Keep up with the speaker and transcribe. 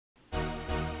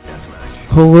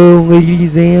Hello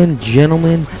ladies and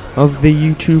gentlemen of the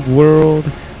YouTube world,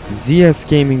 ZS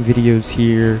Gaming Videos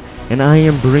here, and I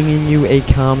am bringing you a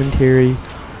commentary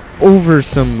over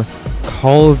some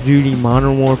Call of Duty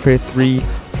Modern Warfare 3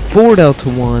 4 Delta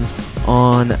 1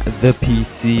 on the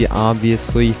PC.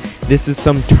 Obviously, this is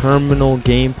some terminal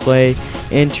gameplay,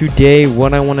 and today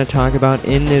what I want to talk about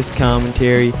in this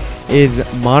commentary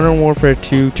is Modern Warfare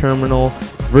 2 terminal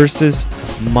versus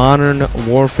Modern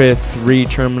Warfare 3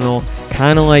 terminal.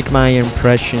 Kind of like my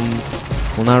impressions,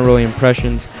 well, not really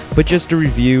impressions, but just a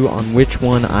review on which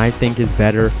one I think is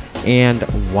better and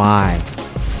why.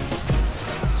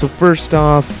 So first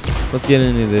off, let's get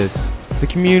into this. The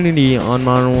community on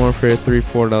Modern Warfare 3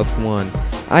 4 Delta 1,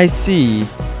 I see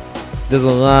there's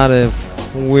a lot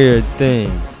of weird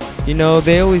things. You know,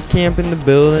 they always camp in the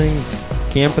buildings,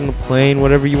 camp in the plane,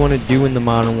 whatever you want to do in the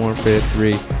Modern Warfare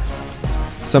 3.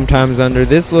 Sometimes under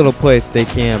this little place they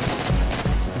camp.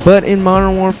 But in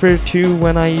Modern Warfare 2,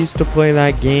 when I used to play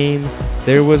that game,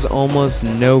 there was almost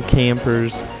no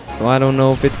campers. So I don't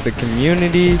know if it's the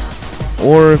community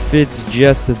or if it's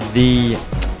just the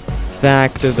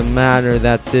fact of the matter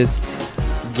that this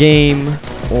game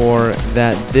or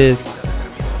that this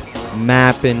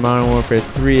map in Modern Warfare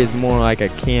 3 is more like a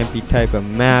campy type of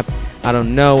map. I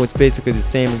don't know. It's basically the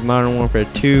same as Modern Warfare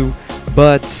 2,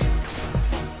 but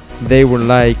they were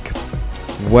like,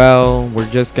 well, we're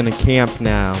just gonna camp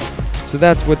now. So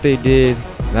that's what they did,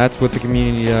 that's what the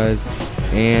community does,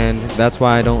 and that's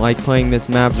why I don't like playing this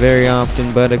map very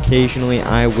often, but occasionally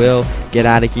I will. Get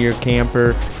out of here,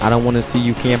 camper. I don't want to see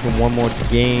you camping one more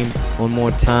game, one more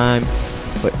time.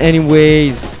 But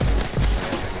anyways,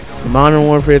 Modern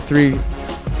Warfare 3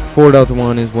 4 Delta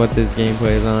 1 is what this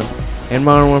gameplay is on, and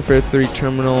Modern Warfare 3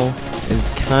 terminal is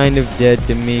kind of dead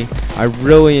to me. I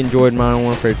really enjoyed Modern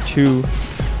Warfare 2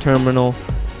 terminal.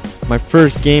 My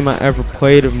first game I ever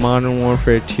played of Modern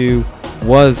Warfare 2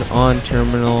 was on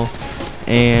terminal,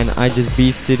 and I just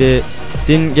beasted it.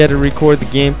 Didn't get to record the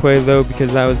gameplay though,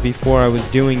 because that was before I was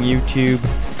doing YouTube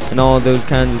and all of those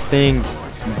kinds of things.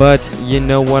 But you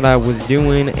know what I was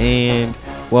doing, and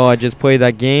well, I just played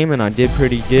that game and I did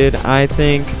pretty good, I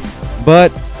think.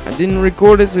 But I didn't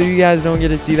record it, so you guys don't get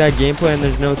to see that gameplay, and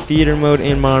there's no theater mode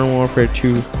in Modern Warfare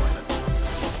 2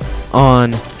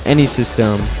 on any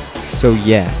system. So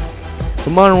yeah. For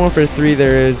Modern Warfare 3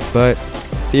 there is, but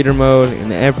theater mode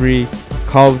in every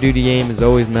Call of Duty game is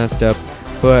always messed up.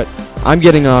 But I'm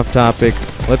getting off topic.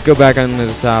 Let's go back onto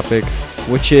the topic,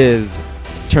 which is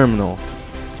terminal.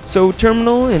 So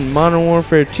terminal in Modern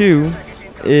Warfare 2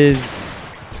 is,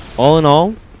 all in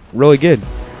all, really good.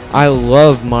 I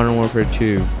love Modern Warfare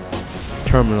 2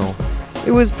 terminal.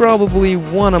 It was probably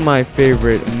one of my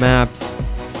favorite maps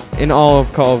in all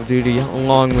of Call of Duty,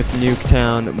 along with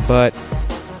Nuketown, but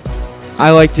I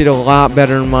liked it a lot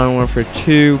better in Modern Warfare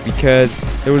 2 because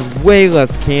there was way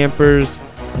less campers,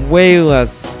 way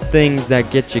less things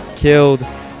that get you killed.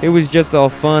 It was just all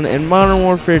fun, and Modern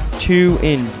Warfare 2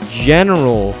 in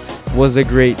general was a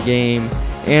great game.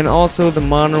 And also the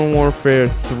Modern Warfare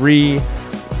 3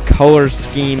 color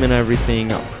scheme and everything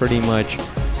pretty much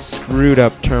screwed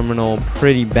up terminal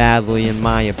pretty badly in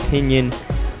my opinion.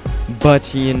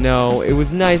 But you know, it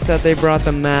was nice that they brought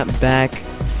the map back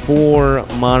for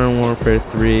Modern Warfare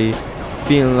 3,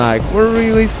 being like, we're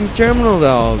releasing terminal to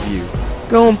all of you.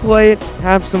 Go and play it,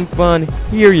 have some fun,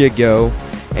 here you go.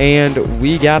 And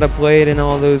we gotta play it and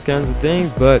all those kinds of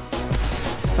things, but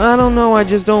I don't know, I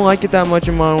just don't like it that much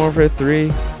in Modern Warfare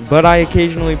 3. But I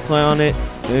occasionally play on it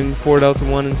in 4 Delta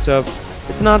 1 and stuff.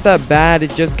 It's not that bad,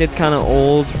 it just gets kind of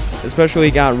old.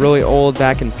 Especially got really old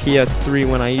back in PS3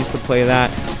 when I used to play that.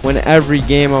 When every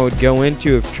game I would go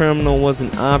into, if terminal was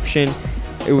an option,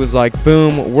 it was like,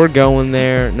 boom, we're going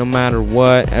there no matter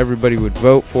what. Everybody would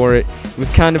vote for it. It was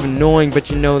kind of annoying,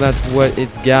 but you know that's what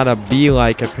it's gotta be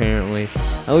like apparently.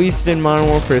 At least in Modern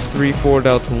Warfare 3 4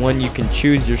 Delta 1 you can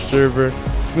choose your server,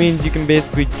 which means you can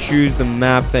basically choose the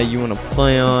map that you want to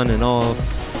play on and all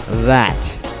that.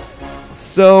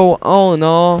 So all in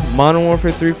all, Modern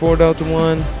Warfare 3 4 Delta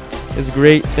 1 is a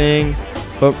great thing,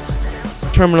 but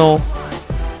terminal,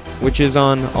 which is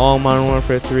on all Modern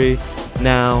Warfare 3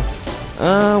 now,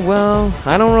 well,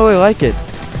 I don't really like it.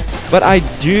 But I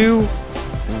do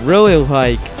really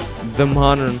like the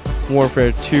Modern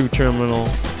Warfare 2 terminal.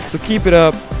 So keep it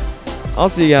up. I'll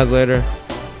see you guys later.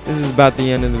 This is about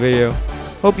the end of the video.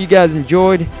 Hope you guys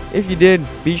enjoyed. If you did,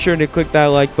 be sure to click that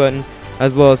like button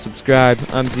as well as subscribe.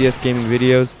 I'm ZS Gaming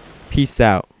Videos. Peace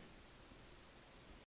out.